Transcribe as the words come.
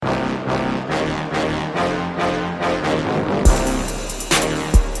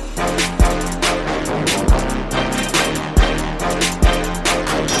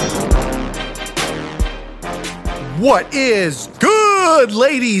What is good,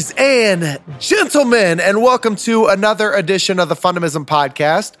 ladies and gentlemen, and welcome to another edition of the Fundamism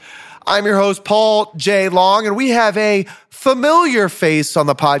Podcast. I'm your host, Paul J. Long, and we have a familiar face on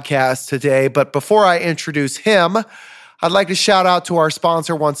the podcast today. But before I introduce him, I'd like to shout out to our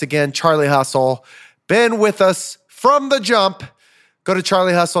sponsor once again, Charlie Hustle. Been with us from the jump. Go to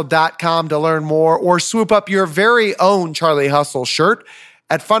charliehustle.com to learn more or swoop up your very own Charlie Hustle shirt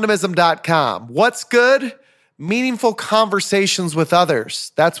at fundamism.com. What's good? Meaningful conversations with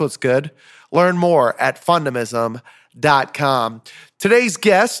others. That's what's good. Learn more at fundamism.com. Today's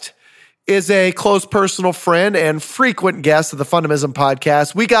guest is a close personal friend and frequent guest of the Fundamism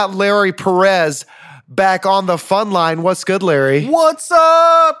Podcast. We got Larry Perez back on the fun line. What's good, Larry? What's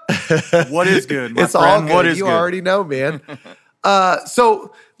up? What is good, my it's friend? all good. What is you good? Already know, man.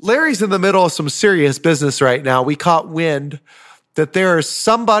 So Larry's in the middle of some serious business right now. We caught wind that there is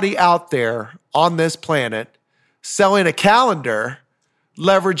somebody out there on this planet selling a calendar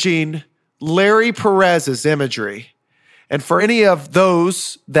leveraging Larry Perez's imagery. And for any of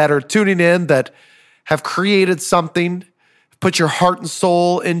those that are tuning in that have created something, put your heart and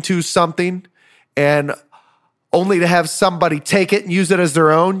soul into something, and only to have somebody take it and use it as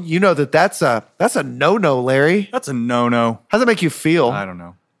their own, you know that's a no-no, Larry. That's a no-no. How does that make you feel? I don't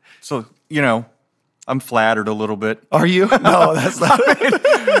know. So, I'm flattered a little bit. Are you? No, that's not.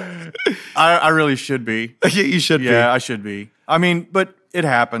 I really should be. You should be. Yeah, I should be. But it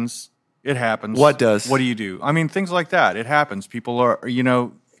happens. It happens. What does? What do you do? Things like that. It happens. People are, we're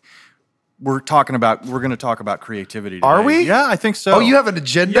going to talk about creativity today. Are we? Yeah, I think so. Oh, you have an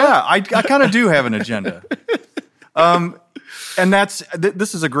agenda? Yeah, I kind of do have an agenda. And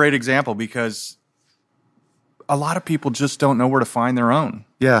this is a great example because a lot of people just don't know where to find their own.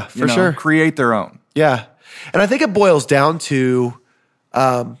 Yeah, for sure. Create their own. Yeah. And I think it boils down to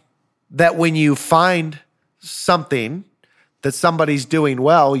that when you find something that somebody's doing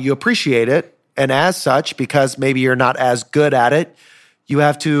well, you appreciate it. And as such, because maybe you're not as good at it, you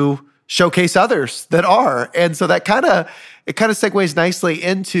have to showcase others that are. And so that kind of segues nicely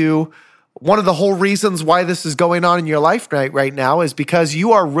into one of the whole reasons why this is going on in your life right now is because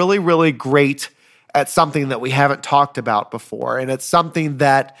you are really, really great at something that we haven't talked about before. And it's something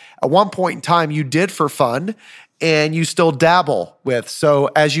that at one point in time you did for fun and you still dabble with. So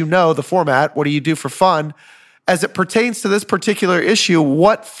as you know, the format, what do you do for fun? As it pertains to this particular issue,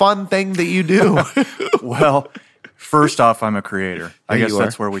 what fun thing that you do? Well, first off, I'm a creator. I guess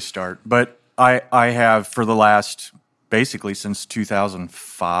that's where we start. But I have for the last, basically since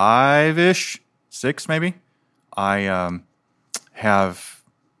 2005-ish, 6 maybe, I have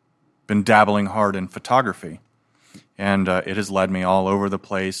been dabbling hard in photography. And it has led me all over the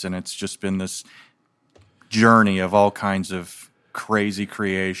place, and it's just been this journey of all kinds of crazy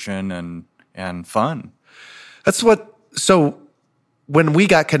creation and fun. So when we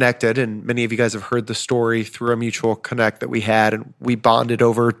got connected, and many of you guys have heard the story through a mutual connect that we had, and we bonded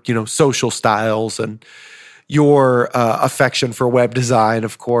over, social styles and your affection for web design,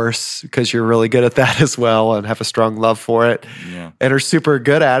 of course, because you're really good at that as well and have a strong love for it and are super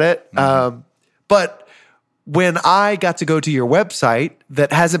good at it. Mm-hmm. But when I got to go to your website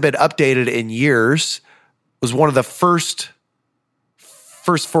that hasn't been updated in years, was one of the first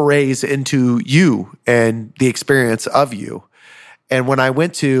forays into you and the experience of you. And when I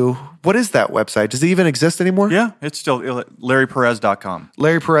went to, what is that website? Does it even exist anymore? Yeah, it's still LarryPerez.com.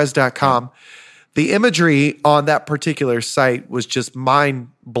 LarryPerez.com. The imagery on that particular site was just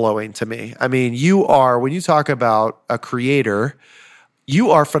mind-blowing to me. When you talk about a creator, you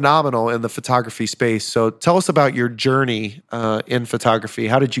are phenomenal in the photography space. So tell us about your journey in photography.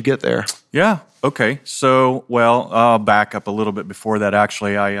 How did you get there? Yeah, okay. So, I'll back up a little bit before that.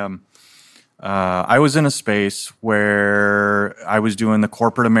 Actually, I was in a space where I was doing the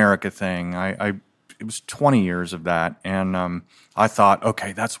corporate America thing. It was 20 years of that, and I thought,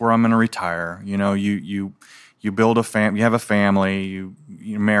 okay, that's where I'm going to retire. You build a family, you have a family,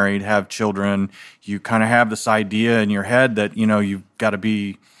 you're married, have children. You kind of have this idea in your head that you've got to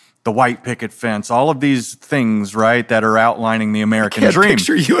be the white picket fence. All of these things, right, that are outlining the American dream.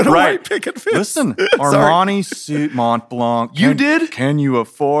 Picture you in a white picket fence. Listen, Armani suit, Mont Blanc. You did? Can you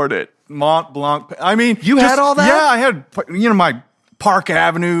afford it? Mont Blanc. You had all that? Yeah, I had. my Park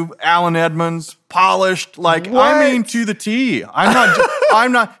Avenue, Allen Edmonds, polished, to the T.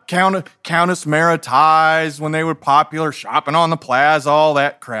 I'm not Countess Maritais when they were popular, shopping on the plaza, all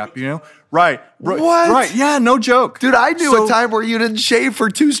that crap, Right. What? Right. Yeah, no joke. Dude, I knew a time where you didn't shave for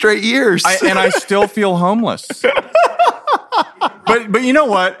 2 straight years. And I still feel homeless. But you know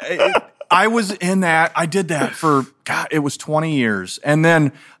what? I was in that. I did that for, it was 20 years. And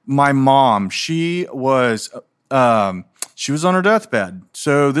then my mom, she was she was on her deathbed.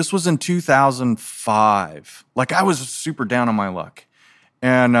 So this was in 2005. Like, I was super down on my luck.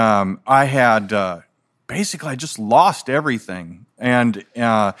 And I had basically, I just lost everything. And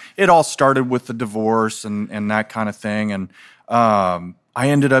it all started with the divorce and that kind of thing. And I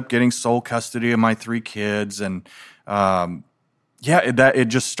ended up getting sole custody of my 3 kids. And it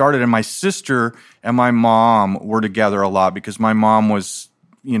just started. And my sister and my mom were together a lot because my mom was,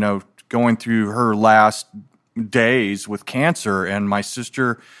 going through her last days with cancer, and my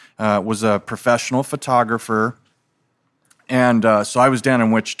sister was a professional photographer, and so I was down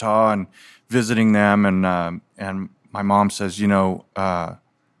in Wichita and visiting them, and my mom says, you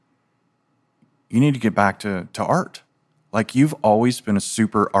need to get back to art. Like, you've always been a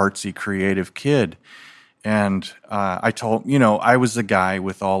super artsy, creative kid. And I told, I was the guy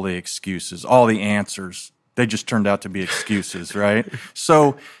with all the excuses, all the answers. They just turned out to be excuses, right?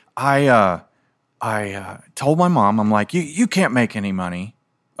 So I told my mom, I'm like, you can't make any money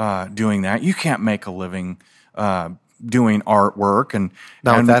doing that. You can't make a living doing artwork. And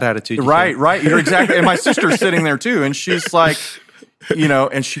with that attitude. Right. You're exactly. And my sister's sitting there too. And she's like,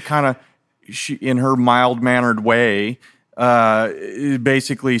 and she in her mild-mannered way,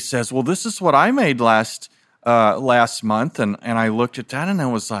 basically says, well, this is what I made last month. And I looked at that and I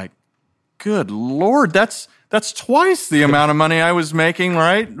was like, good Lord, that's twice the amount of money I was making,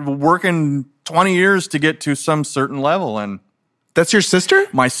 right? Working 20 years to get to some certain level. And that's your sister?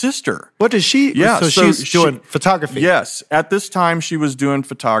 My sister. What does she? Yeah, so she's doing photography. Yes. At this time, she was doing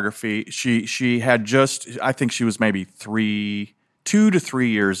photography. She had just, I think she was maybe 2 to 3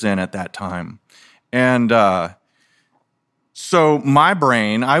 years in at that time. And so my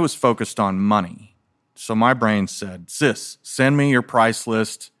brain, I was focused on money. So my brain said, sis, send me your price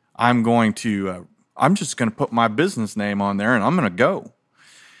list. I'm just going to put my business name on there and I'm going to go.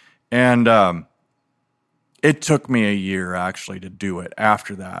 And it took me a year actually to do it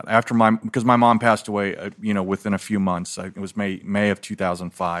after that. Because my mom passed away, within a few months. It was May of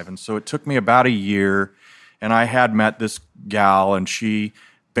 2005. And so it took me about a year, and I had met this gal, and she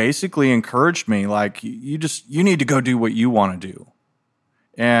basically encouraged me, like, you need to go do what you want to do.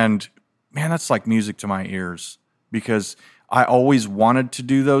 And man, that's like music to my ears, because I always wanted to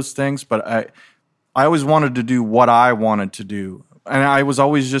do those things, but I always wanted to do what I wanted to do. And I was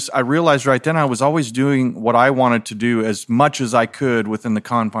always I realized right then I was always doing what I wanted to do as much as I could within the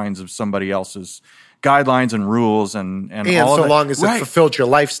confines of somebody else's guidelines and rules and all so of that. long as it fulfilled your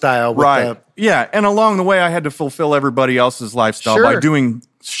lifestyle. Yeah. And along the way, I had to fulfill everybody else's lifestyle by doing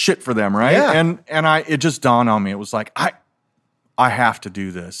shit for them, right? Yeah. And it just dawned on me. It was like, I have to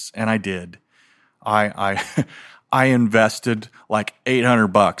do this. And I did. I invested like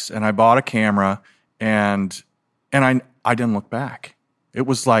 $800 and I bought a camera and I didn't look back. It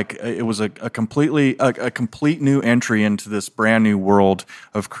was like a complete new entry into this brand new world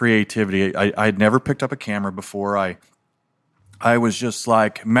of creativity. I had never picked up a camera before. I was just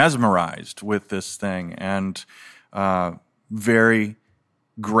like mesmerized with this thing, and very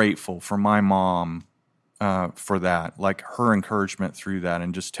grateful for my mom for that, like her encouragement through that,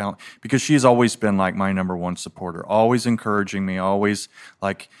 and just because she's always been like my number one supporter, always encouraging me, always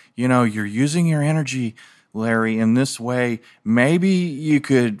like, you're using your energy, Larry, in this way. Maybe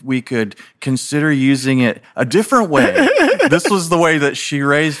we could consider using it a different way. This was the way that she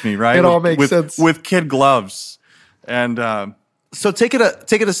raised me, right? It all makes sense. With kid gloves. And so take it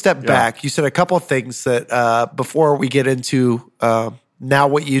a step back. You said a couple of things that before we get into now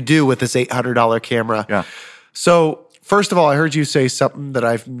what you do with this $800 camera. Yeah. So first of all, I heard you say something that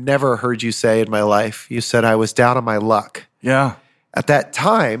I've never heard you say in my life. You said I was down on my luck. Yeah. At that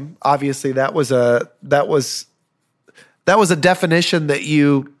time, obviously, that was a definition that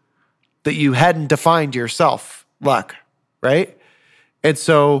you hadn't defined yourself, luck, right? And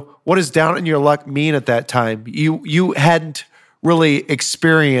so, what does down on your luck mean at that time? You hadn't really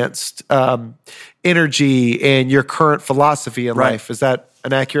experienced energy and your current philosophy in life. Is that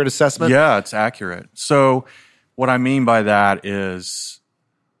an accurate assessment? Yeah, it's accurate. So, what I mean by that is,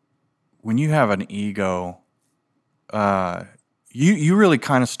 when you have an ego, you really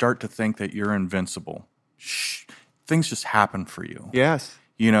kind of start to think that you're invincible. Things just happen for you. Yes.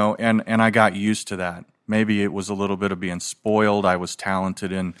 And I got used to that. Maybe it was a little bit of being spoiled. I was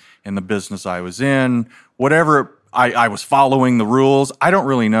talented in the business I was in. Whatever, I was following the rules. I don't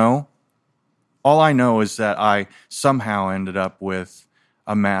really know. All I know is that I somehow ended up with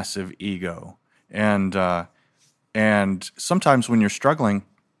a massive ego. And sometimes when you're struggling,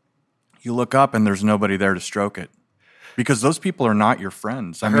 you look up and there's nobody there to stroke it. Because those people are not your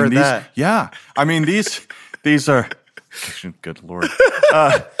friends. I heard that. Yeah. I mean, these are, good Lord.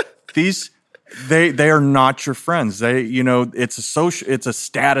 These they are not your friends. They, it's a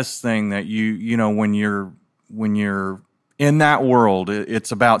status thing that when you're in that world,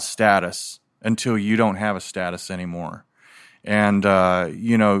 it's about status until you don't have a status anymore. And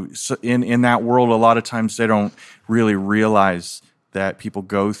so in that world, a lot of times they don't really realize that people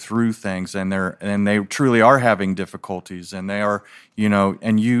go through things and they truly are having difficulties, and they are, they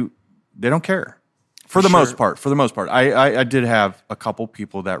don't care. For the most part. I did have a couple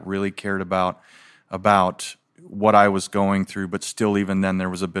people that really cared about what I was going through, but still, even then, there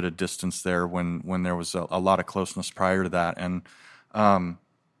was a bit of distance there when there was a lot of closeness prior to that. And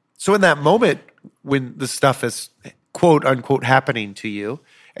so in that moment, when the stuff is quote unquote happening to you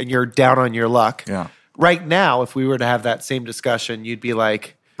and you're down on your luck, right now, if we were to have that same discussion, you'd be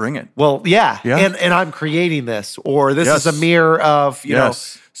like, bring it. Well, yeah. And I'm creating this, or this is a mirror of, you know.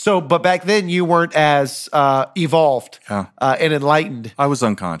 So, but back then you weren't as evolved and enlightened. I was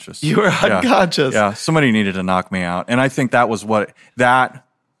unconscious. You were unconscious. Yeah, somebody needed to knock me out. And I think that was that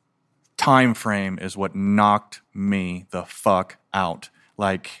time frame is what knocked me the fuck out.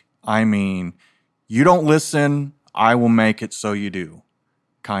 Like, I mean, you don't listen, I will make it so you do,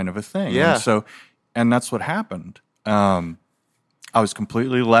 kind of a thing. Yeah. And that's what happened. I was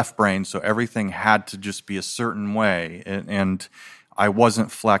completely left-brained, so everything had to just be a certain way, and I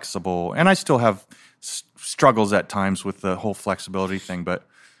wasn't flexible. And I still have struggles at times with the whole flexibility thing, but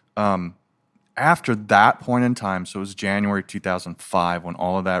after that point in time, so it was January 2005 when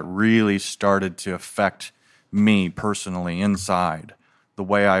all of that really started to affect me personally inside, the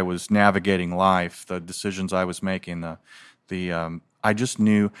way I was navigating life, the decisions I was making, I just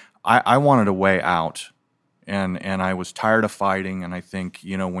knew I wanted a way out. And I was tired of fighting, and I think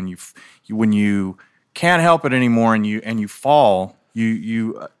when you can't help it anymore, and you fall,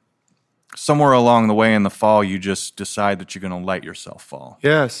 you somewhere along the way in the fall, you just decide that you're going to let yourself fall.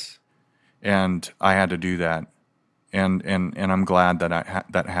 Yes, and I had to do that, and I'm glad that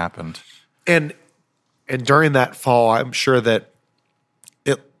that happened. And during that fall, I'm sure that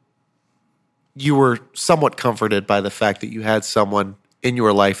you were somewhat comforted by the fact that you had someone in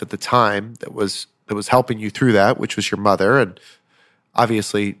your life at the time that was helping you through that, which was your mother, and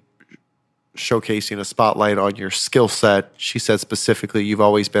obviously showcasing a spotlight on your skill set. She said specifically you've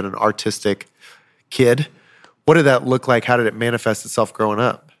always been an artistic kid. What did that look like? How did it manifest itself growing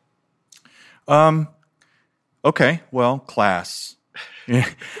up? Okay, well, class.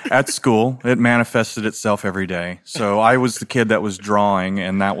 At school, it manifested itself every day. So I was the kid that was drawing,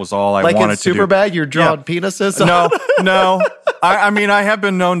 and that was all I wanted to do. Like in Superbad, you're drawing penises? No. I mean, I have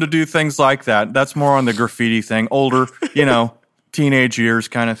been known to do things like that. That's more on the graffiti thing, older, teenage years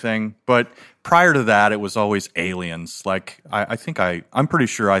kind of thing. But prior to that, it was always aliens. Like, I'm pretty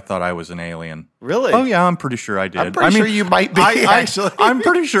sure I thought I was an alien. Really? Oh, yeah, I'm pretty sure I did. I'm pretty sure you might be, actually. I'm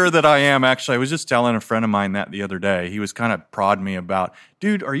pretty sure that I am, actually. I was just telling a friend of mine that the other day. He was kind of prodding me about,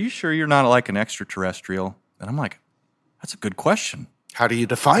 dude, are you sure you're not like an extraterrestrial? And I'm like, that's a good question. How do you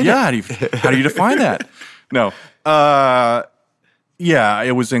define it? Yeah, how do you define that? No. Yeah,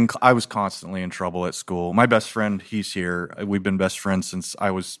 I was constantly in trouble at school. My best friend, he's here. We've been best friends since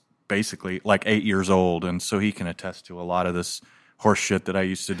I was basically like 8 years old, and so he can attest to a lot of this horse shit that I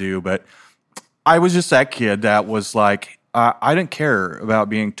used to do. But I was just that kid that was like, I didn't care about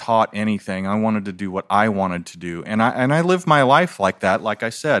being taught anything. I wanted to do what I wanted to do, and I lived my life like that. Like I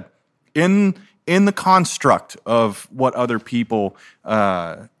said, in the construct of what other people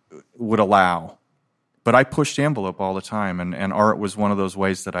would allow. But I pushed the envelope all the time, and art was one of those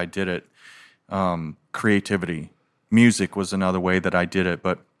ways that I did it. Creativity. Music was another way that I did it.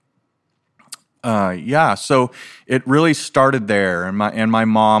 But so it really started there, and my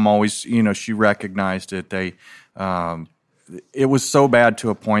mom always, she recognized it. It was so bad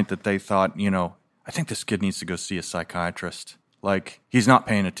to a point that they thought, I think this kid needs to go see a psychiatrist. Like, he's not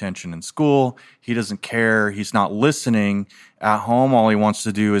paying attention in school. He doesn't care. He's not listening. At home, all he wants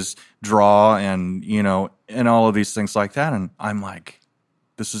to do is draw and all of these things like that. And I'm like,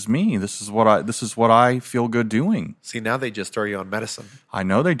 this is me. This is what I feel good doing. See, now they just throw you on medicine. I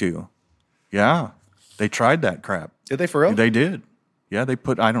know they do. Yeah. They tried that crap. Did they for real? They did. Yeah, they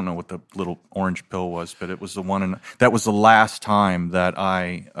put, I don't know what the little orange pill was, but it was the one, that was the last time that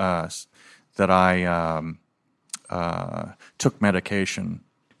I took medication.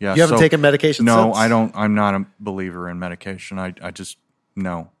 Yeah, you haven't taken medication no, since? I don't. I'm not a believer in medication. I just,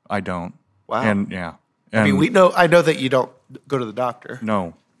 no, I don't. Wow. And yeah. I mean, I know that you don't go to the doctor.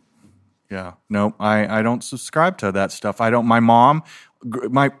 No. Yeah. No, I don't subscribe to that stuff. I don't. My mom,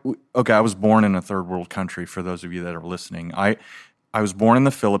 I was born in a third world country, for those of you that are listening. I was born in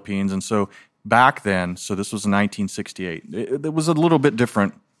the Philippines, and so back then, so this was 1968. It was a little bit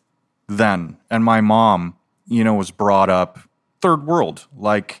different then. And my mom, was brought up third world.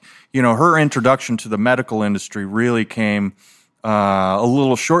 Like, her introduction to the medical industry really came a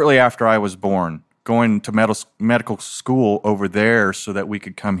little shortly after I was born, going to medical school over there so that we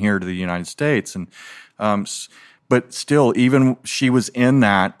could come here to the United States. And but still, even she was in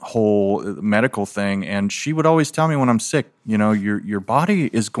that whole medical thing, and she would always tell me when I'm sick, your body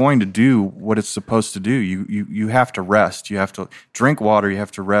is going to do what it's supposed to do. You have to rest. You have to drink water. You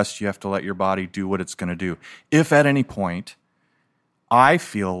have to rest. You have to let your body do what it's going to do. If at any point I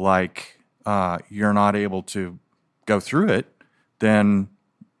feel like you're not able to go through it, then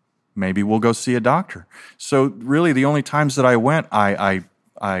maybe we'll go see a doctor. So really, the only times that I went, I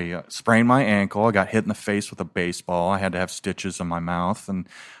sprained my ankle. I got hit in the face with a baseball. I had to have stitches in my mouth, and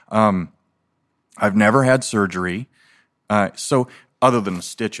I've never had surgery. So other than the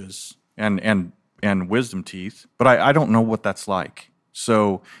stitches and wisdom teeth, but I don't know what that's like.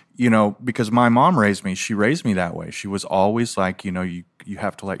 So because my mom raised me, she raised me that way. She was always like, you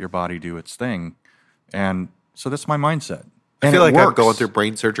have to let your body do its thing, and so that's my mindset. I And feel like works. I'm going through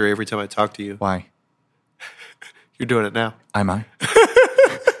brain surgery every time I talk to you. Why? You're doing it now. Am I?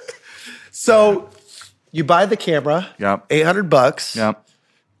 So you buy the camera. Yep. $800. Yep.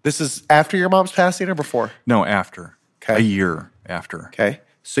 This is after your mom's passing or before? No, after. Okay. A year after. Okay.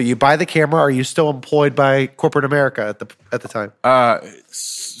 So you buy the camera. Are you still employed by corporate America at the time?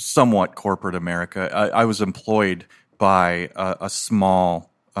 Somewhat corporate America. I was employed by a small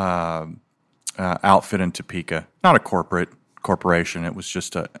outfit in Topeka. Not a corporation. It was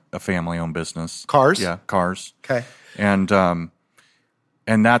just a family-owned business. Cars? Yeah, cars. Okay.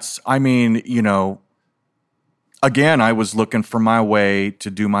 And that's, again, I was looking for my way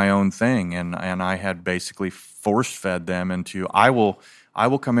to do my own thing, and I had basically force-fed them into, I will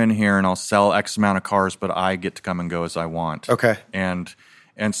come in here and I'll sell X amount of cars, but I get to come and go as I want. Okay. And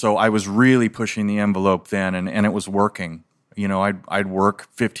so I was really pushing the envelope then, and it was working. I'd work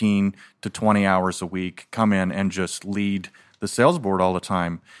 15 to 20 hours a week, come in and just lead the sales board all the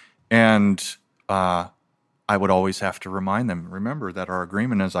time. And I would always have to remind them, remember that our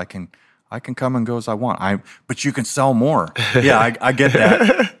agreement is I can come and go as I want. But you can sell more. Yeah, I get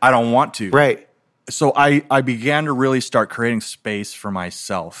that. I don't want to. Right. So I began to really start creating space for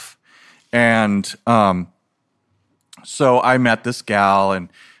myself. And so I met this gal, and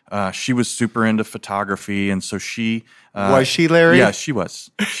she was super into photography. And so she... was she, Larry? Yeah, she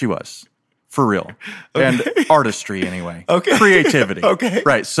was. She was. For real. Okay. And artistry, anyway. Okay. Creativity. Okay.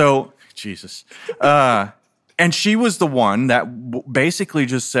 Right. So, Jesus. And she was the one that basically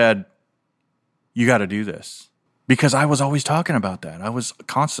just said, you got to do this. Because I was always talking about that. I was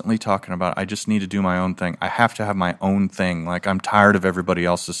constantly talking about, I just need to do my own thing. I have to have my own thing. Like, I'm tired of everybody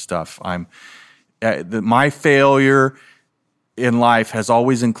else's stuff. My failure in life has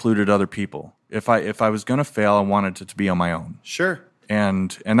always included other people. If I was going to fail, I wanted it to be on my own. Sure.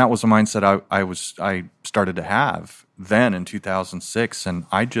 And that was a mindset I started to have then in 2006, and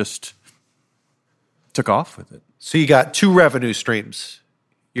I just took off with it. So you got two revenue streams.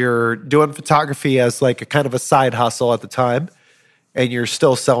 You're doing photography as like a kind of a side hustle at the time, and you're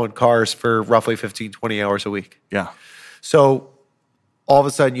still selling cars for roughly 15, 20 hours a week. Yeah. So all of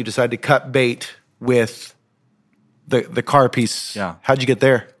a sudden you decide to cut bait with the car piece. Yeah. How'd you get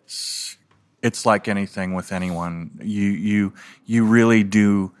there? It's like anything with anyone. You really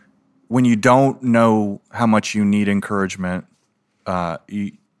do. When you don't know how much you need encouragement, I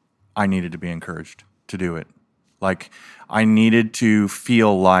needed to be encouraged to do it. Like, I needed to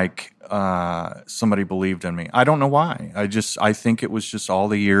feel like somebody believed in me. I don't know why. I think it was just all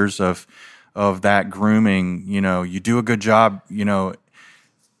the years of that grooming. You do a good job,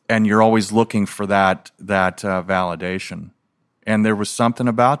 and you're always looking for that validation. And there was something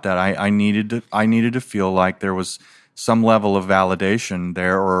about that. I needed to feel like there was some level of validation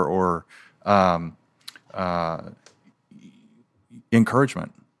there, or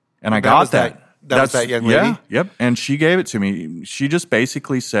encouragement. And I got that. That was that young lady? Yeah, yep. And she gave it to me. She just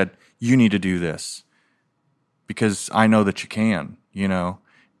basically said, you need to do this because I know that you can,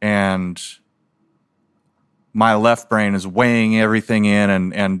 and my left brain is weighing everything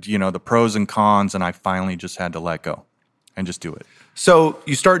in and the pros and cons, and I finally just had to let go and just do it. So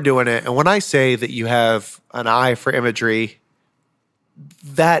you start doing it, and when I say that you have an eye for imagery,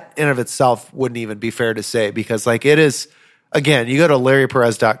 that in of itself wouldn't even be fair to say, because like it is, again, you go to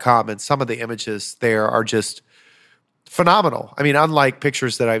LarryPerez.com and some of the images there are just phenomenal. I mean, unlike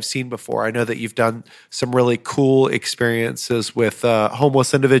pictures that I've seen before. I know that you've done some really cool experiences with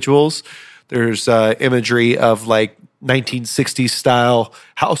homeless individuals. There's imagery of like 1960s style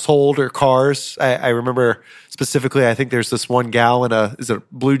household or cars. I remember specifically, I think there's this one gal in is it a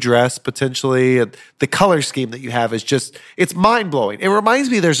blue dress potentially? And the color scheme that you have is just, it's mind blowing. It reminds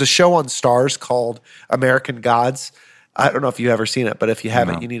me, there's a show on Stars called American Gods. I don't know if you've ever seen it, but if you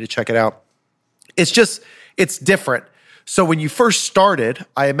haven't, you need to check it out. It's different. So when you first started,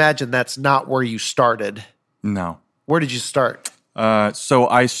 I imagine that's not where you started. No. Where did you start? So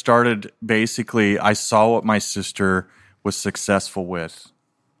I started, basically, I saw what my sister was successful with.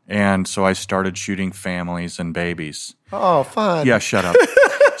 And so I started shooting families and babies. Oh, fun. Yeah, shut up.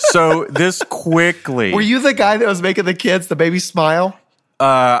 So this quickly. Were you the guy that was making the baby smile?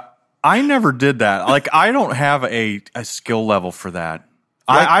 I never did that. Like, I don't have a skill level for that.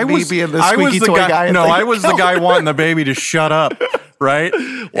 I was being the squeaky toy guy. No, I was the guy wanting the baby to shut up, right?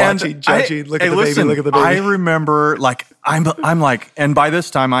 Watching, judging, look at the baby, look at the baby. I remember, like, I'm like, and by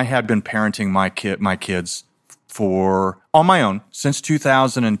this time I had been parenting my kids on my own since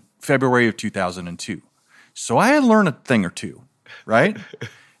February of 2002. So I had learned a thing or two, right?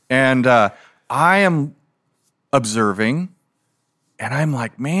 And I am observing. And I'm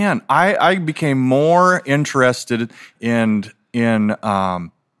like, man, I became more interested in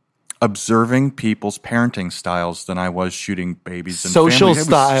observing people's parenting styles than I was shooting babies and social families.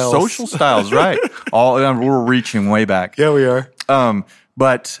 styles. Social styles, right? We're reaching way back. Yeah, we are.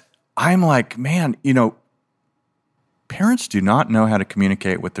 But I'm like, man, parents do not know how to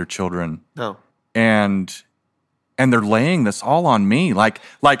communicate with their children. No. And they're laying this all on me. Like,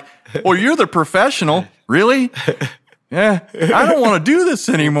 well, you're the professional. Really? Yeah, I don't want to do this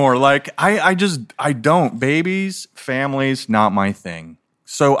anymore. Like, I don't. Babies, families, not my thing.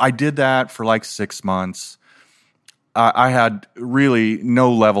 So I did that for like 6 months. I had really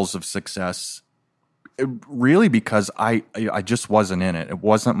no levels of success, really, because I just wasn't in it. It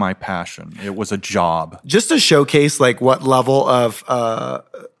wasn't my passion. It was a job. Just to showcase like what level of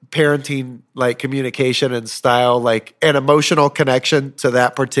parenting, like communication and style, like an emotional connection to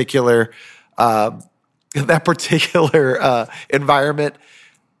that particular environment.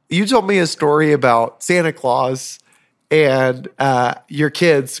 You told me a story about Santa Claus and your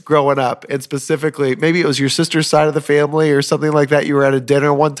kids growing up, and specifically, maybe it was your sister's side of the family or something like that. You were at a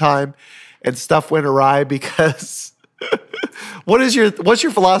dinner one time and stuff went awry because what's your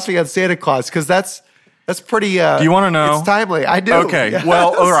philosophy on Santa Claus? Because that's pretty. Do you want to know? It's timely. I do. Okay. Yes.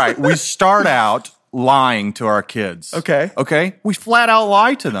 Well, all right. We start out lying to our kids. Okay. We flat out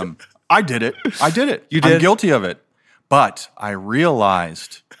lie to them. I did it. You did? I'm guilty of it. But I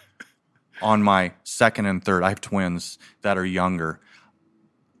realized on my second and third, I have twins that are younger.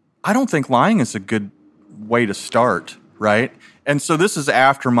 I don't think lying is a good way to start, right? And so this is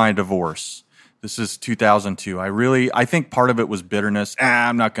after my divorce. This is 2002. I think part of it was bitterness.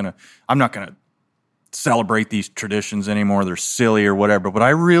 I'm not gonna celebrate these traditions anymore. They're silly or whatever. But I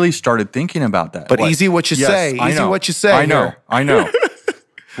really started thinking about that. But easy what you say. Easy what you say. I know.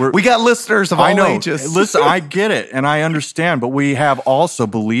 We got listeners of all ages. Listen, I get it, and I understand, but we have also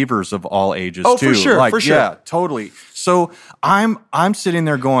believers of all ages too. For sure, for sure. Yeah, totally. So I'm sitting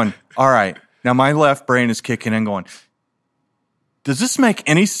there going, all right, now my left brain is kicking in going, does this make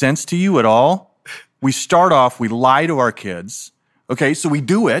any sense to you at all? We start off, we lie to our kids. Okay, so we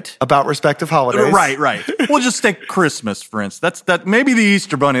do it. About respective holidays. Right. We'll just take Christmas, for instance. That maybe the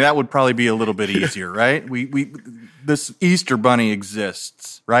Easter Bunny, that would probably be a little bit easier, right? This Easter Bunny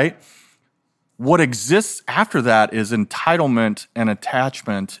exists, right? What exists after that is entitlement and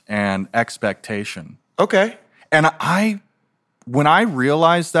attachment and expectation. Okay. And when I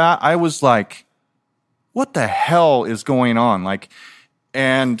realized that, I was like, what the hell is going on? Like,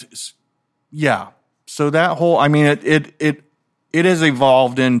 and yeah. So that whole, I mean, it has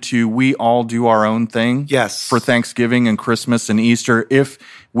evolved into we all do our own thing. Yes. For Thanksgiving and Christmas and Easter. If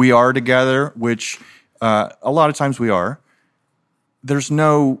we are together, which a lot of times we are, there's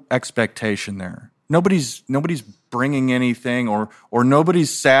no expectation there. Nobody's bringing anything or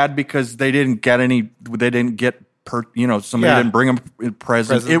nobody's sad because they didn't get somebody didn't bring them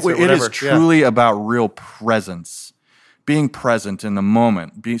presents. It is truly about real presence. Being present in the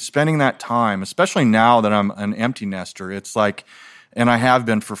moment, spending that time, especially now that I'm an empty nester. It's like, and I have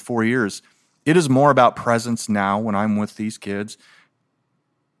been for 4 years, it is more about presence now when I'm with these kids.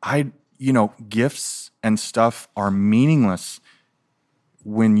 Gifts and stuff are meaningless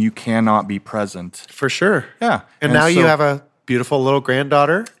when you cannot be present. For sure. Yeah. And now you have a beautiful little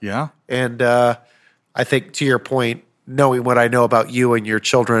granddaughter. Yeah. And I think to your point, knowing what I know about you and your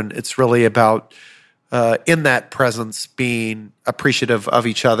children, it's really about in that presence, being appreciative of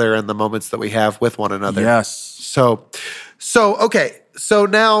each other and the moments that we have with one another. Yes. So okay. so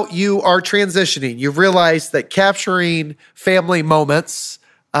now you are transitioning. You've realized that capturing family moments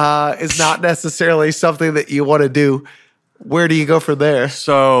is not necessarily something that you want to do. Where do you go from there?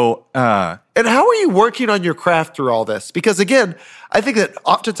 So, and how are you working on your craft through all this? Because again, I think that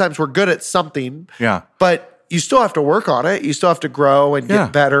oftentimes we're good at something, but you still have to work on it. You still have to grow and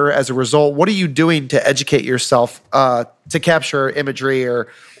get better as a result. What are you doing to educate yourself to capture imagery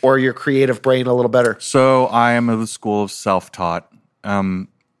or your creative brain a little better? So I am of the school of self-taught.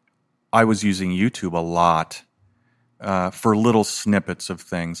 I was using YouTube a lot for little snippets of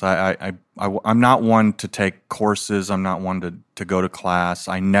things. I'm not one to take courses. I'm not one to go to class.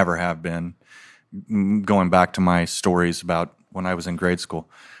 I never have been, going back to my stories about when I was in grade school.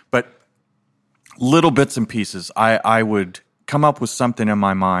 But little bits and pieces, I would come up with something in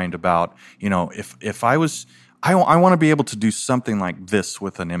my mind about, if I want to be able to do something like this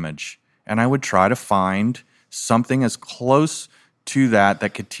with an image. And I would try to find something as close to that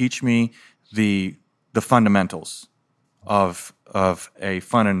could teach me the fundamentals of a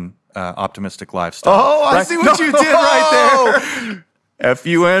fun and optimistic lifestyle. Oh, I see what you did right there.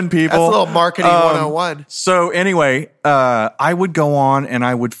 FUN, people. That's a little marketing 101. So anyway, I would go on and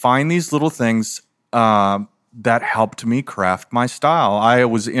I would find these little things that helped me craft my style. I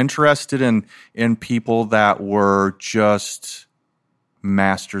was interested in people that were just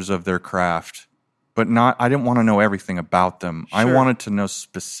masters of their craft, but I didn't want to know everything about them. Sure. I wanted to know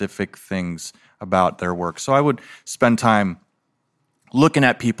specific things about their work. So I would spend time looking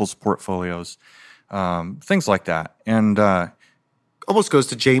at people's portfolios, things like that. And almost goes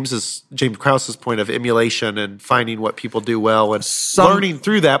to James Krause's point of emulation and finding what people do well and learning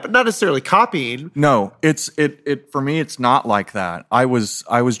through that, but not necessarily copying. No, it for me, it's not like that. I was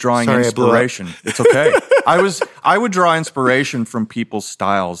drawing inspiration. It's okay. I would draw inspiration from people's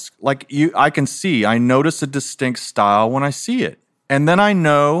styles. Like I notice a distinct style when I see it. And then I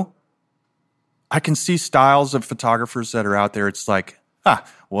can see styles of photographers that are out there. It's like,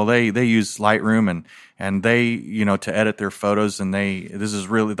 well, they use Lightroom and they, to edit their photos, and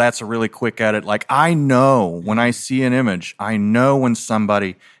that's a really quick edit. Like, I know when I see an image, I know when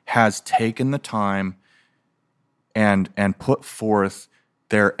somebody has taken the time and put forth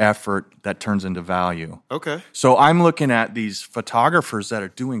their effort that turns into value. Okay. So I'm looking at these photographers that are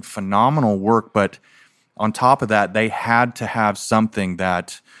doing phenomenal work, but on top of that, they had to have something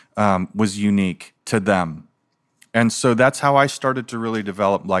that was unique to them. And so that's how I started to really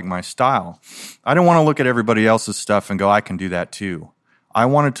develop my style. I didn't want to look at everybody else's stuff and go, I can do that too. I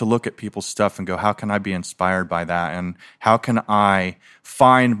wanted to look at people's stuff and go, how can I be inspired by that? And how can I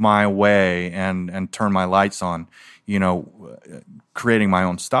find my way and turn my lights on, creating my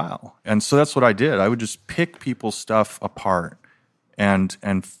own style. And so that's what I did. I would just pick people's stuff apart and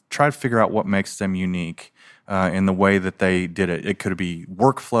try to figure out what makes them unique in the way that they did it. It could be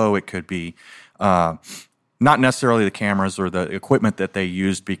workflow. It could be not necessarily the cameras or the equipment that they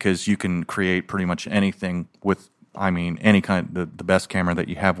used, because you can create pretty much anything with, any kind of, the best camera that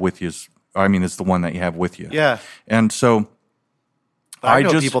you have with you is the one that you have with you. Yeah. And so I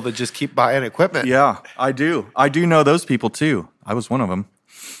know people that just keep buying equipment. Yeah, I do. I do know those people too. I was one of them.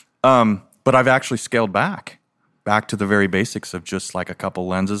 But I've actually scaled back to the very basics of just like a couple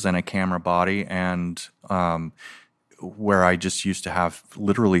lenses and a camera body, and where I just used to have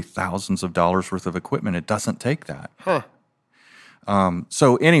literally thousands of dollars worth of equipment. It doesn't take that. Huh.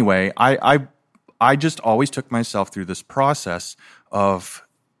 So anyway, I just always took myself through this process of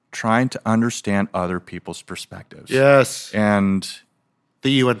trying to understand other people's perspectives. Yes. And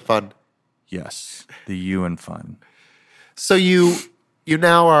the you and fun. Yes, the you and fun. So you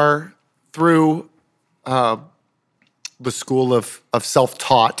now are through the school of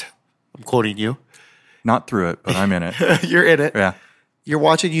self-taught. I'm quoting you. Not through it, but I'm in it. You're in it. Yeah. You're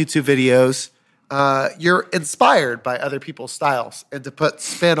watching YouTube videos. You're inspired by other people's styles and to put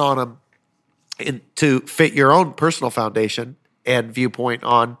spin on them and to fit your own personal foundation and viewpoint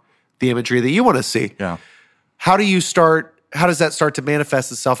on the imagery that you want to see. Yeah. How does that start to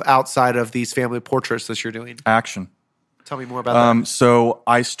manifest itself outside of these family portraits that you're doing? Action. Tell me more about that. So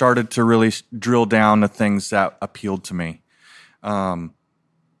I started to really drill down the things that appealed to me.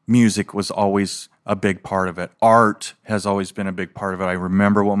 Music was always a big part of it. Art has always been a big part of it. I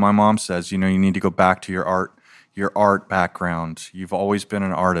remember what my mom says, you need to go back to your art background. You've always been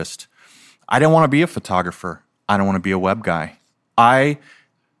an artist. I didn't want to be a photographer. I don't want to be a web guy. I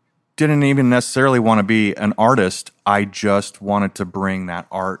didn't even necessarily want to be an artist. I just wanted to bring that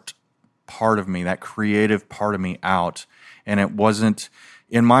art part of me, that creative part of me out. And it wasn't,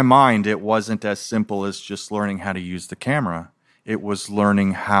 in my mind, it wasn't as simple as just learning how to use the camera. It was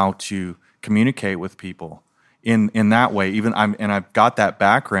learning how to communicate with people in that way. I've got that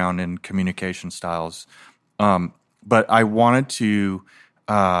background in communication styles, but I wanted to.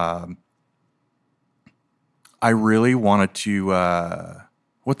 I really wanted to.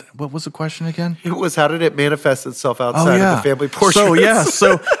 What was the question again? It was, how did it manifest itself outside of the family portrait?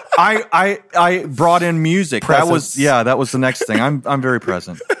 So I brought in music. Presence. That was the next thing. I'm very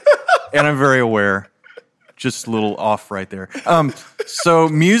present, and I'm very aware. Just a little off right there. So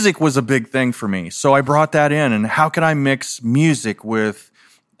music was a big thing for me. So I brought that in, and how could I mix music with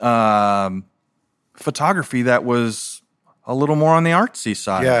photography that was a little more on the artsy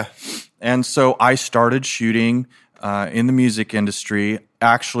side? Yeah. And so I started shooting in the music industry.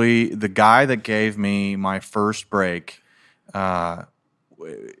 Actually, the guy that gave me my first break,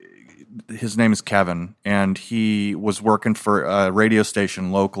 his name is Kevin, and he was working for a radio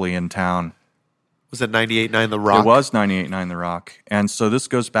station locally in town. Was it 98.9 The Rock? It was 98.9 The Rock. And so this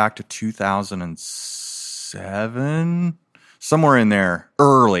goes back to 2007, somewhere in there,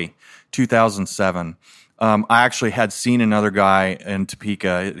 early 2007. I actually had seen another guy in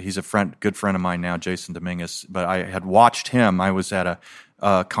Topeka. He's a good friend of mine now, Jason Dominguez. But I had watched him. I was at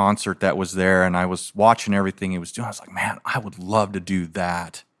a concert that was there, and I was watching everything he was doing. I was like, man, I would love to do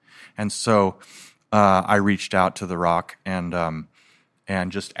that. And so I reached out to The Rock and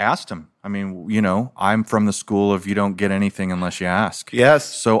just asked him. I mean, I'm from the school of you don't get anything unless you ask.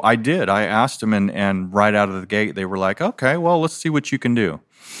 Yes. So I did. I asked him, and right out of the gate, they were like, okay, well, let's see what you can do.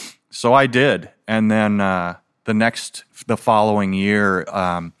 So I did, and then the following year,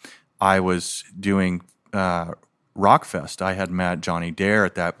 I was doing Rockfest. I had met Johnny Dare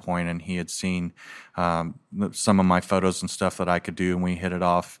at that point, and he had seen some of my photos and stuff that I could do, and we hit it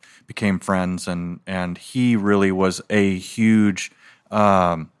off, became friends, and he really was a huge,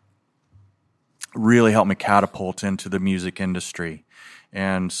 really helped me catapult into the music industry,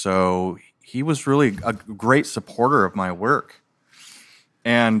 and so he was really a great supporter of my work.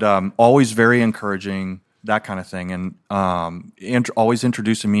 And always very encouraging, that kind of thing, and always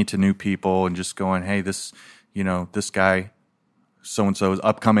introducing me to new people, and just going, "Hey, this guy, so and so is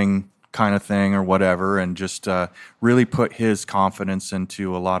upcoming," kind of thing, or whatever, and just really put his confidence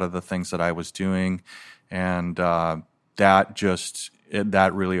into a lot of the things that I was doing, and that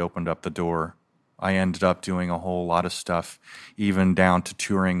really opened up the door. I ended up doing a whole lot of stuff, even down to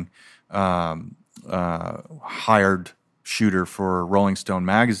touring, hired shooter for Rolling Stone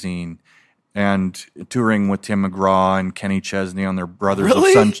magazine, and touring with Tim McGraw and Kenny Chesney on their Brothers of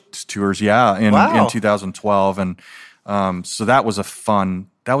Sun tours. Yeah, in 2012, and so that was a fun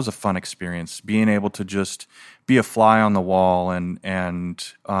experience. Being able to just be a fly on the wall and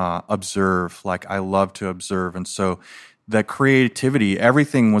observe. Like, I love to observe, and so the creativity,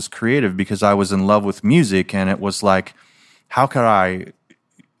 everything was creative because I was in love with music, and it was like, how can I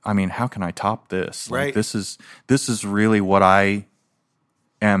top this? Right. Like, this is really what I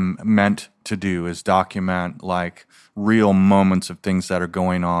am meant to do, is document like real moments of things that are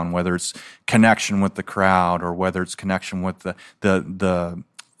going on, whether it's connection with the crowd, or whether it's connection with the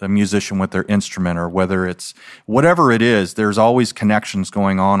musician with their instrument, or whether it's whatever it is. There's always connections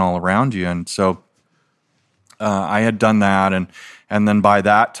going on all around you, and so I had done that, and then by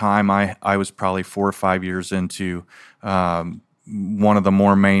that time I was probably 4 or 5 years into one of the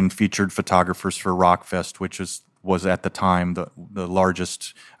more main featured photographers for Rockfest, which was at the time the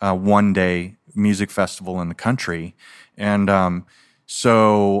largest one-day music festival in the country. And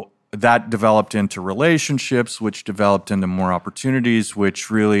so that developed into relationships, which developed into more opportunities,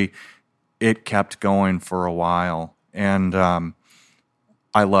 which really, it kept going for a while. And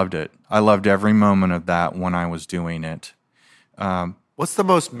I loved it. I loved every moment of that when I was doing it. What's the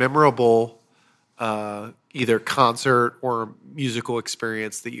most memorable either concert or musical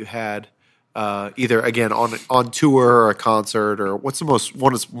experience that you had, either again on tour or a concert, or what's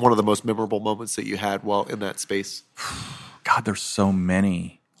one of the most memorable moments that you had while in that space? God, there's so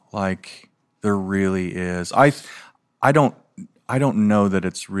many. Like, there really is. I don't know that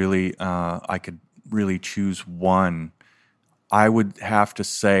it's really I could really choose one. I would have to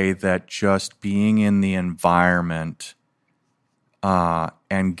say that just being in the environment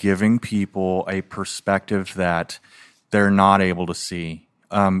and giving people a perspective that they're not able to see.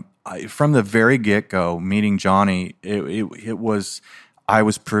 From the very get-go, meeting Johnny, it was, I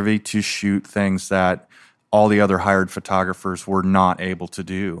was privy to shoot things that all the other hired photographers were not able to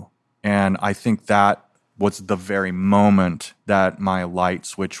do. And I think that was the very moment that my light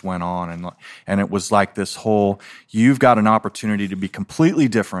switch went on. And it was like this whole, you've got an opportunity to be completely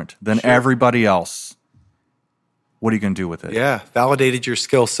different than everybody else. What are you going to do with it? Yeah, validated your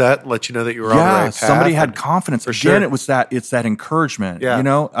skill set, let you know that you were on the right path. Somebody had confidence. For Again, sure. it's that encouragement. Yeah. You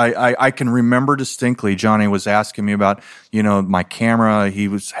know, I can remember distinctly. Johnny was asking me about my camera. He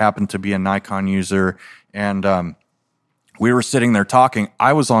happened to be a Nikon user, and we were sitting there talking.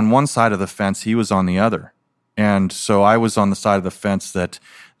 I was on one side of the fence. He was on the other, and so I was on the side of the fence that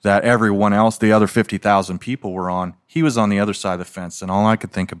everyone else, the other 50,000 people, were on. He was on the other side of the fence, and all I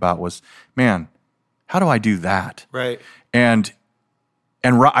could think about was, man, how do I do that? Right. And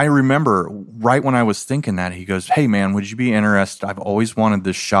I remember right when I was thinking that, he goes, "Hey, man, would you be interested? I've always wanted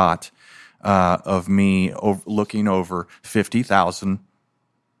this shot of me looking over 50,000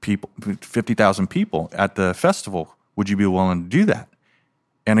 people at the festival. Would you be willing to do that?"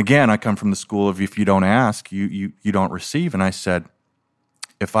 And again, I come from the school of if you don't ask, you don't receive. And I said,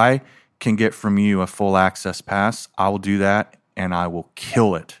 if I can get from you a full access pass, I will do that, and I will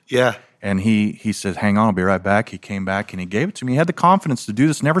kill it. Yeah. And he said, "Hang on, I'll be right back." He came back and he gave it to me. He had the confidence to do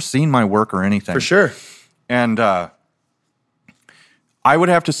this. Never seen my work or anything. For sure. And I would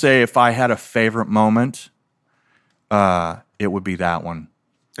have to say, if I had a favorite moment, it would be that one.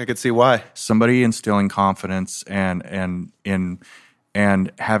 I could see why. Somebody instilling confidence and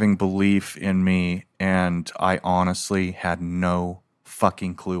having belief in me, and I honestly had no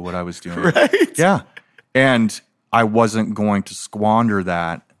fucking clue what I was doing. Right? Yeah. And I wasn't going to squander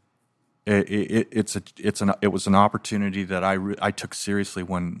that. It was an opportunity that I took seriously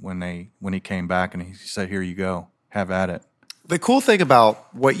when he came back and he said, "Here you go, have at it." The cool thing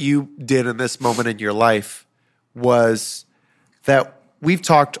about what you did in this moment in your life was that we've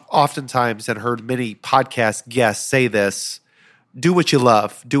talked oftentimes and heard many podcast guests say this: do what you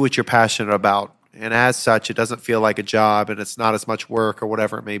love, do what you're passionate about. And as such, it doesn't feel like a job and it's not as much work or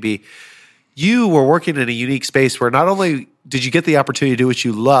whatever it may be. You were working in a unique space where not only did you get the opportunity to do what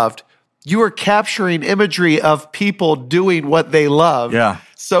you loved, you were capturing imagery of people doing what they love. Yeah.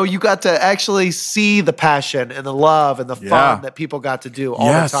 So you got to actually see the passion and the love and the fun that people got to do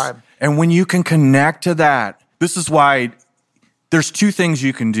all the time. And when you can connect to that, this is why there's two things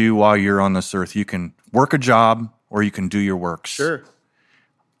you can do while you're on this earth. You can work a job or you can do your works. Sure.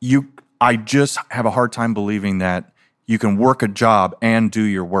 I just have a hard time believing that you can work a job and do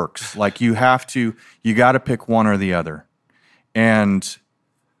your works. Like you got to pick one or the other. And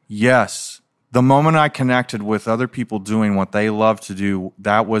yes, the moment I connected with other people doing what they love to do,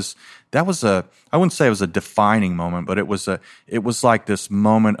 that was I wouldn't say it was a defining moment, but it was like this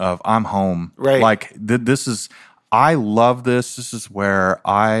moment of I'm home. Right. Like I love this. This is where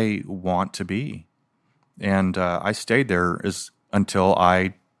I want to be. And I stayed there until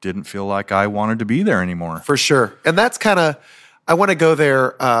I didn't feel like I wanted to be there anymore. For sure. And that's I want to go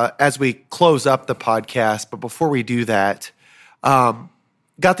there as we close up the podcast. But before we do that,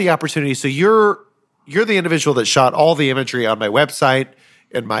 got the opportunity. So you're the individual that shot all the imagery on my website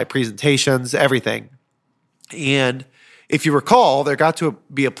and my presentations, everything. And if you recall, there got to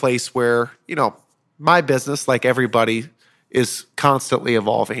be a place where, my business, like everybody, is constantly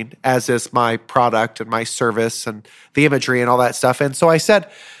evolving, as is my product and my service and the imagery and all that stuff. And so I said,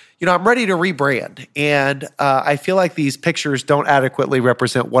 I'm ready to rebrand. And I feel like these pictures don't adequately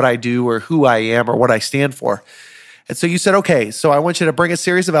represent what I do or who I am or what I stand for. And so you said, okay, so I want you to bring a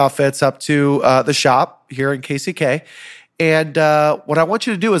series of outfits up to the shop here in KCK. And what I want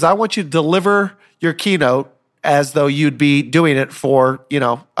you to do is I want you to deliver your keynote as though you'd be doing it for,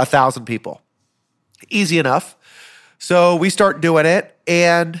 1,000 people. Easy enough. So we start doing it,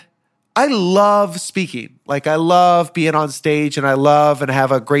 and I love speaking. Like, I love being on stage, and I love and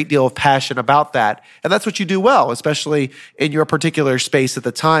have a great deal of passion about that. And that's what you do well, especially in your particular space at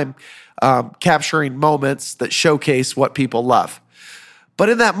the time, capturing moments that showcase what people love. But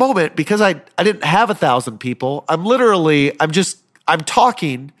in that moment, because I didn't have 1,000 people, I'm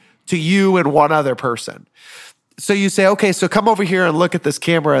talking to you and one other person. So you say, okay, so come over here and look at this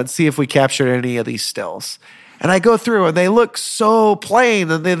camera and see if we captured any of these stills. And I go through and they look so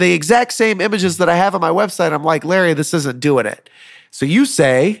plain and they're the exact same images that I have on my website. I'm like, Larry, this isn't doing it. So you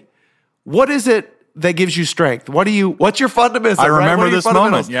say, what is it that gives you strength? What's your fundamentals? I remember this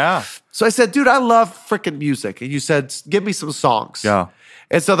moment. Yeah. So I said, dude, I love freaking music. And you said, give me some songs. Yeah.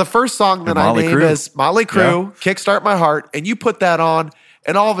 And so the first song that I name is Motley Crue, Kickstart My Heart. And you put that on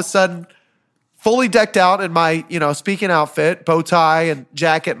and all of a sudden, fully decked out in my, speaking outfit, bow tie and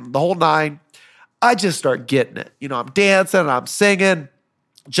jacket and the whole nine, I just start getting it. I'm dancing, I'm singing,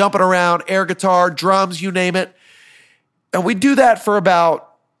 jumping around, air guitar, drums, you name it. And we do that for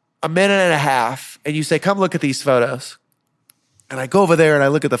about a minute and a half. And you say, come look at these photos. And I go over there and I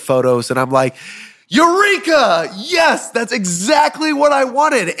look at the photos and I'm like, Eureka! Yes, that's exactly what I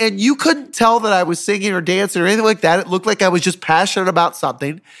wanted. And you couldn't tell that I was singing or dancing or anything like that. It looked like I was just passionate about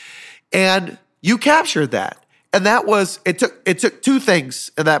something. And you captured that. And that was, it took two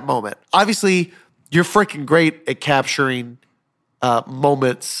things in that moment. Obviously, you're freaking great at capturing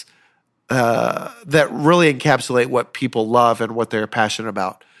moments that really encapsulate what people love and what they're passionate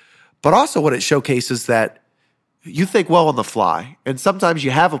about. But also what it showcases that you think well on the fly. And sometimes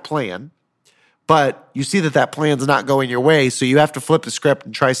you have a plan, but you see that that plan's not going your way, so you have to flip the script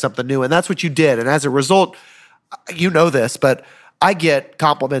and try something new. And that's what you did. And as a result, you know this, but I get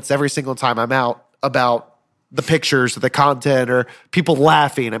compliments every single time I'm out about the pictures, the content, or people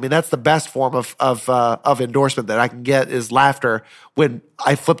laughing. I mean, that's the best form of endorsement that I can get is laughter when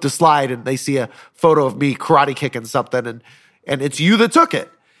I flip the slide and they see a photo of me karate kicking something and it's you that took it.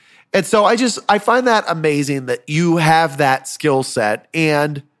 And so I find that amazing that you have that skill set,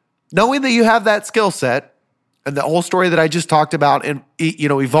 and knowing that you have that skill set and the whole story that I just talked about and,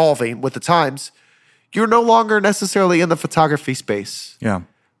 evolving with the times, you're no longer necessarily in the photography space. Yeah.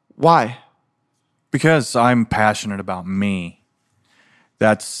 Why? Because I'm passionate about me.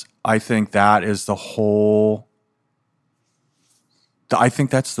 I think that's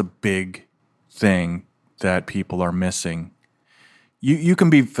the big thing that people are missing. You can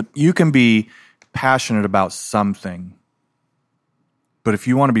be passionate about something, but if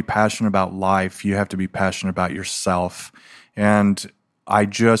you want to be passionate about life, you have to be passionate about yourself. And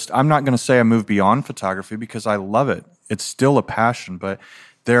I'm not going to say I moved beyond photography because I love it. It's still a passion, but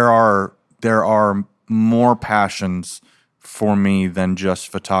there are more passions for me than just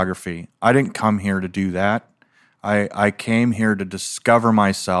photography. I didn't come here to do that. I came here to discover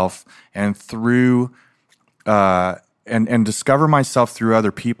myself and through and discover myself through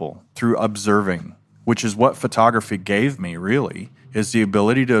other people, through observing, which is what photography gave me, really, is the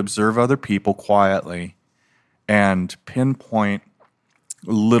ability to observe other people quietly and pinpoint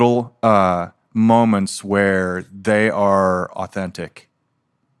little moments where they are authentic.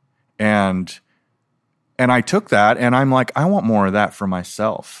 And I took that and I'm like, I want more of that for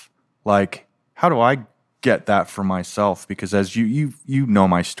myself. Like, how do I get that for myself? Because as you know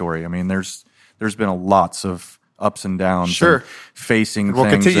my story. I mean, there's been lots of ups and downs. Sure. And facing and things.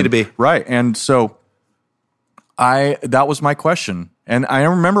 Will continue to be. Right. And so that was my question. And I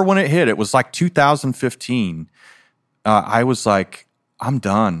remember when it hit, it was like 2015. I was like, I'm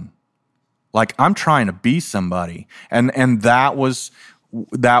done. Like, I'm trying to be somebody. And that was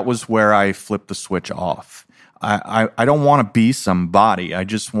where I flipped the switch off. I don't want to be somebody. I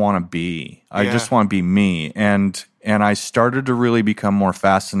just want to be. I just want to be me. And I started to really become more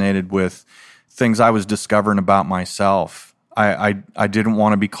fascinated with things I was discovering about myself. I didn't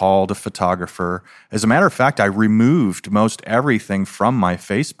want to be called a photographer. As a matter of fact, I removed most everything from my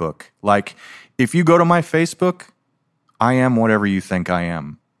Facebook. Like, if you go to my Facebook, I am whatever you think I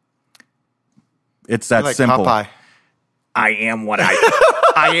am. It's that like simple. Popeye. I am what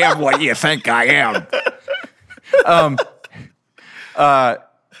I am what you think I am. I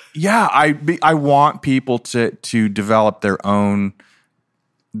want people to develop their own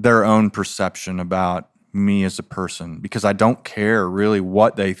perception about me as a person, because I don't care really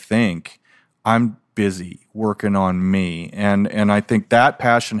what they think. I'm busy working on me, and I think that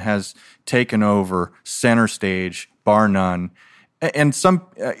passion has taken over center stage, bar none. And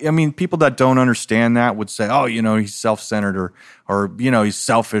people that don't understand that would say, oh, he's self-centered or he's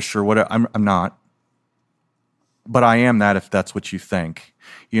selfish or whatever. I'm not. But I am that if that's what you think.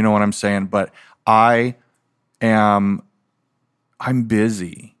 You know what I'm saying? But I'm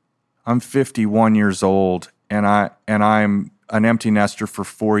busy. I'm 51 years old and I'm an empty nester for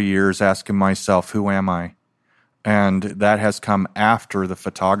 4 years asking myself, who am I? And that has come after the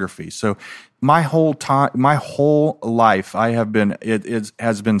photography. So my whole life, it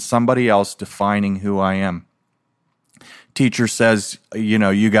has been somebody else defining who I am. Teacher says,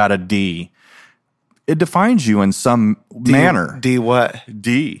 you got a D. It defines you in some manner. D what?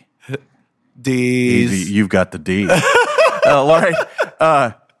 D. D's. You've got the D.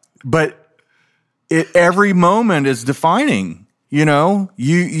 But every moment is defining.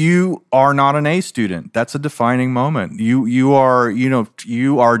 You are not an A student. That's a defining moment. You are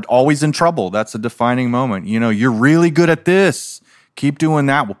always in trouble. That's a defining moment. You're really good at this. Keep doing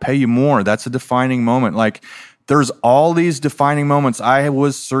that. We'll pay you more. That's a defining moment. Like, there's all these defining moments. I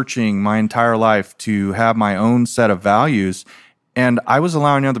was searching my entire life to have my own set of values, and I was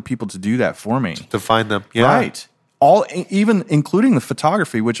allowing other people to do that for me. Define them. Yeah. Right. Even including the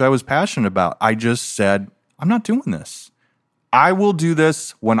photography, which I was passionate about. I just said, I'm not doing this. I will do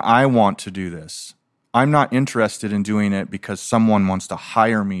this when I want to do this. I'm not interested in doing it because someone wants to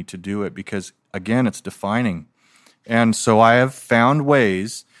hire me to do it, because again, it's defining. And so I have found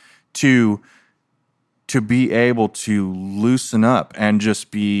ways to be able to loosen up and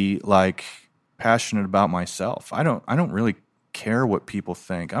just be like passionate about myself. I don't really care what people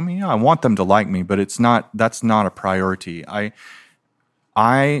think. I mean, I want them to like me, but that's not a priority. I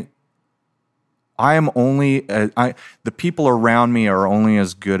am only the people around me are only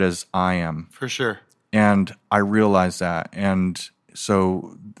as good as I am. For sure. And I realize that. And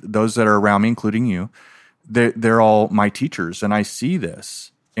so those that are around me, including you, they're all my teachers, and I see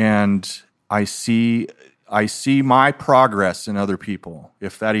this, and I see my progress in other people,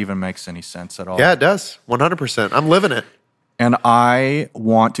 if that even makes any sense at all. Yeah, it does. 100%. I'm living it. And I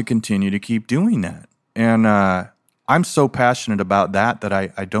want to continue to keep doing that. And I'm so passionate about that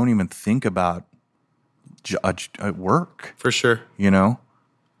I don't even think about work. For sure. You know?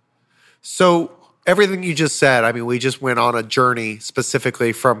 So everything you just said, I mean, we just went on a journey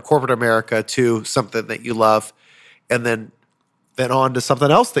specifically from corporate America to something that you love, and then on to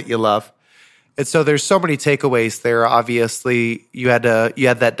something else that you love. And so there's so many takeaways there. Obviously, you had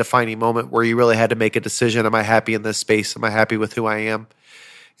that defining moment where you really had to make a decision. Am I happy in this space? Am I happy with who I am?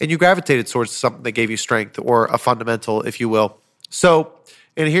 And you gravitated towards something that gave you strength, or a fundamental, if you will. So,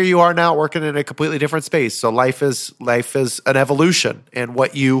 and here you are now working in a completely different space. So life is an evolution, and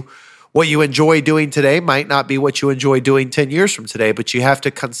what you enjoy doing today might not be what you enjoy doing 10 years from today, but you have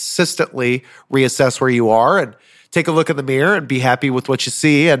to consistently reassess where you are and take a look in the mirror and be happy with what you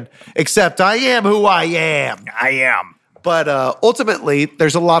see and accept, I am who I am. I am. But ultimately,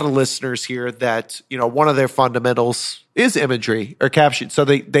 there's a lot of listeners here that, one of their fundamentals is imagery or caption. So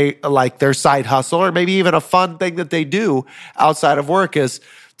they like their side hustle, or maybe even a fun thing that they do outside of work is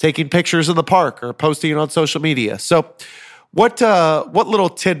taking pictures in the park or posting it on social media. So what little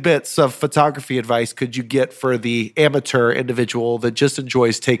tidbits of photography advice could you get for the amateur individual that just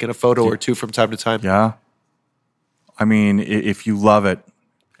enjoys taking a photo or two from time to time? Yeah. I mean, if you love it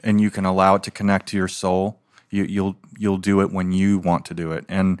and you can allow it to connect to your soul, you'll do it when you want to do it.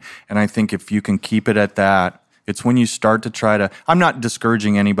 And I think if you can keep it at that, it's when you start to try to, I'm not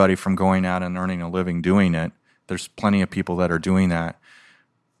discouraging anybody from going out and earning a living doing it. There's plenty of people that are doing that.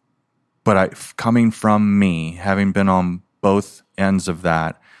 But coming from me, having been on both ends of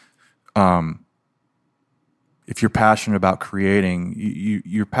that, if you're passionate about creating,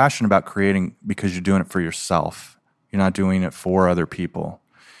 you're passionate about creating because you're doing it for yourself. You're not doing it for other people.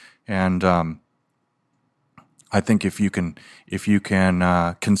 And I think if you can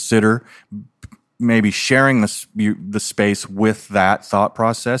consider maybe sharing the space with that thought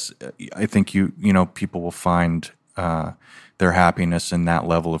process, I think people will find their happiness in that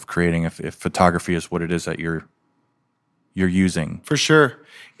level of creating. If photography is what it is that you're using, for sure.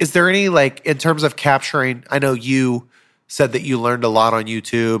 Is there any, in terms of capturing? I know you said that you learned a lot on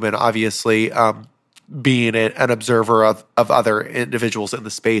YouTube, and obviously being an observer of other individuals in the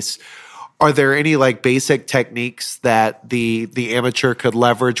space. Are there any basic techniques that the amateur could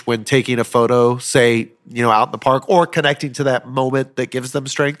leverage when taking a photo, say, out in the park, or connecting to that moment that gives them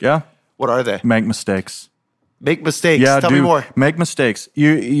strength? Yeah. What are they? Make mistakes. Make mistakes. Yeah, Tell me more. Make mistakes.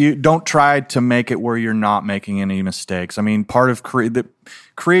 You don't try to make it where you're not making any mistakes. I mean, part of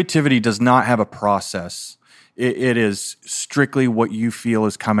creativity does not have a process. It is strictly what you feel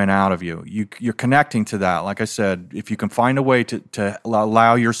is coming out of you. You're connecting to that. Like I said, if you can find a way to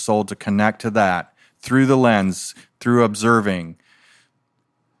allow your soul to connect to that through the lens, through observing,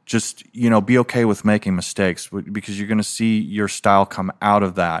 just, be okay with making mistakes, because you're going to see your style come out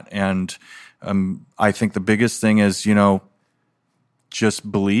of that. And I think the biggest thing is,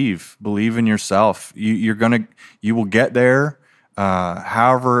 just believe in yourself. You will get there.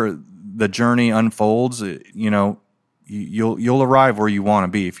 However the journey unfolds, you'll arrive where you want to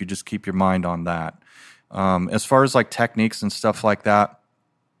be if you just keep your mind on that. As far as techniques and stuff like that,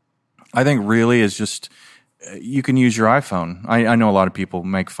 I think really is just you can use your iPhone. I know a lot of people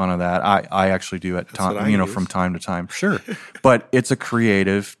make fun of that. I actually do at time, from time to time. Sure, but it's a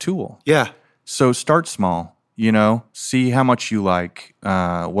creative tool. Yeah. So start small. See how much you like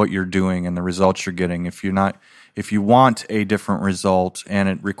what you're doing and the results you're getting. If you want a different result and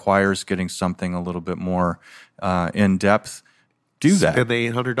it requires getting something a little bit more in depth, do that. Spend the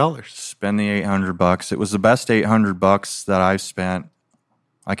 $800. Spend the $800. It was the best $800 that I've spent.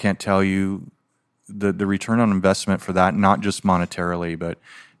 I can't tell you the return on investment for that, not just monetarily, but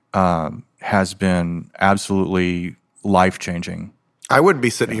has been absolutely life-changing. I wouldn't be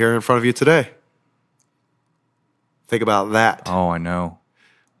sitting here in front of you today. Think about that. Oh, I know.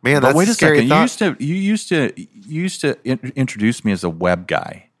 Man, that's wait a scary second. thought. You used to introduce me as a web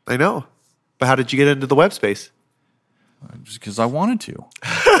guy. I know, but how did you get into the web space? Just because I wanted to.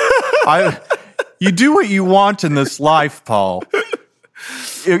 You do what you want in this life, Paul.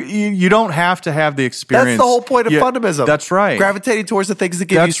 You don't have to have the experience. That's the whole point of fundamentalism. That's right. Gravitating towards the things that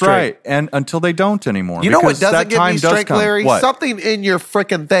give you strength. That's right. And until they don't anymore. You know what doesn't give me strength, Larry? What? Something in your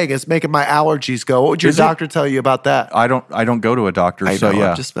freaking thing is making my allergies go. What would your doctor tell you about that? I don't go to a doctor. I so know, yeah.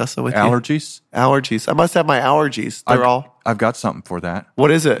 I'm just messing with allergies? you. Allergies. I must have my allergies. I've got something for that. What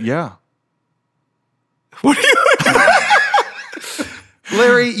is it? Yeah. What are you?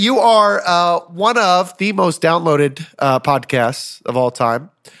 Larry, you are one of the most downloaded podcasts of all time.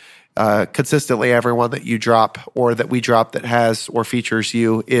 Consistently, everyone that you drop or that we drop that has or features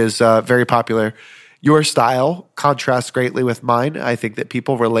you is very popular. Your style contrasts greatly with mine. I think that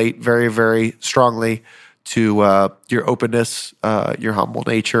people relate very, very strongly to your openness, your humble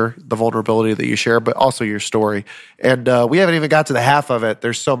nature, the vulnerability that you share, but also your story. And we haven't even got to the half of it.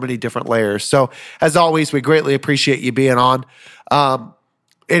 There's so many different layers. So as always, we greatly appreciate you being on.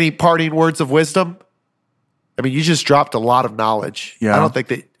 Any parting words of wisdom? I mean, you just dropped a lot of knowledge. Yeah. I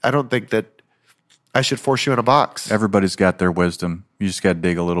don't think that I should force you in a box. Everybody's got their wisdom. You just got to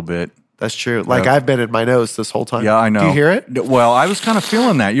dig a little bit. That's true. Like I've been in my nose this whole time. Yeah, I know. Do you hear it? Well, I was kind of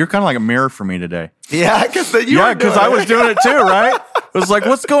feeling that. You're kind of like a mirror for me today. Yeah, because I was doing it too, right? It was like,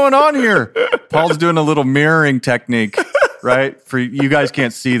 what's going on here? Paul's doing a little mirroring technique, right? For you guys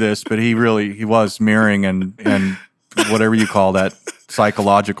can't see this, but he was mirroring and whatever you call that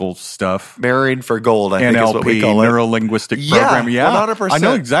psychological stuff. Mirroring for gold, I think is what we call NLP, it. neuro-linguistic programming. Yeah, 100%. I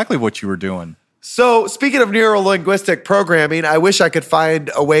know exactly what you were doing. So speaking of neuro-linguistic programming, I wish I could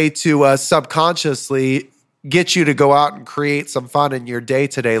find a way to subconsciously get you to go out and create some fun in your day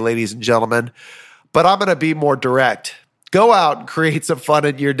today, ladies and gentlemen. But I'm going to be more direct. Go out and create some fun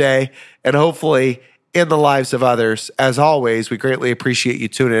in your day and hopefully in the lives of others. As always, we greatly appreciate you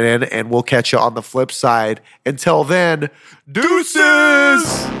tuning in, and we'll catch you on the flip side. Until then,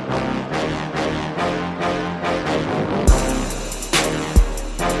 deuces!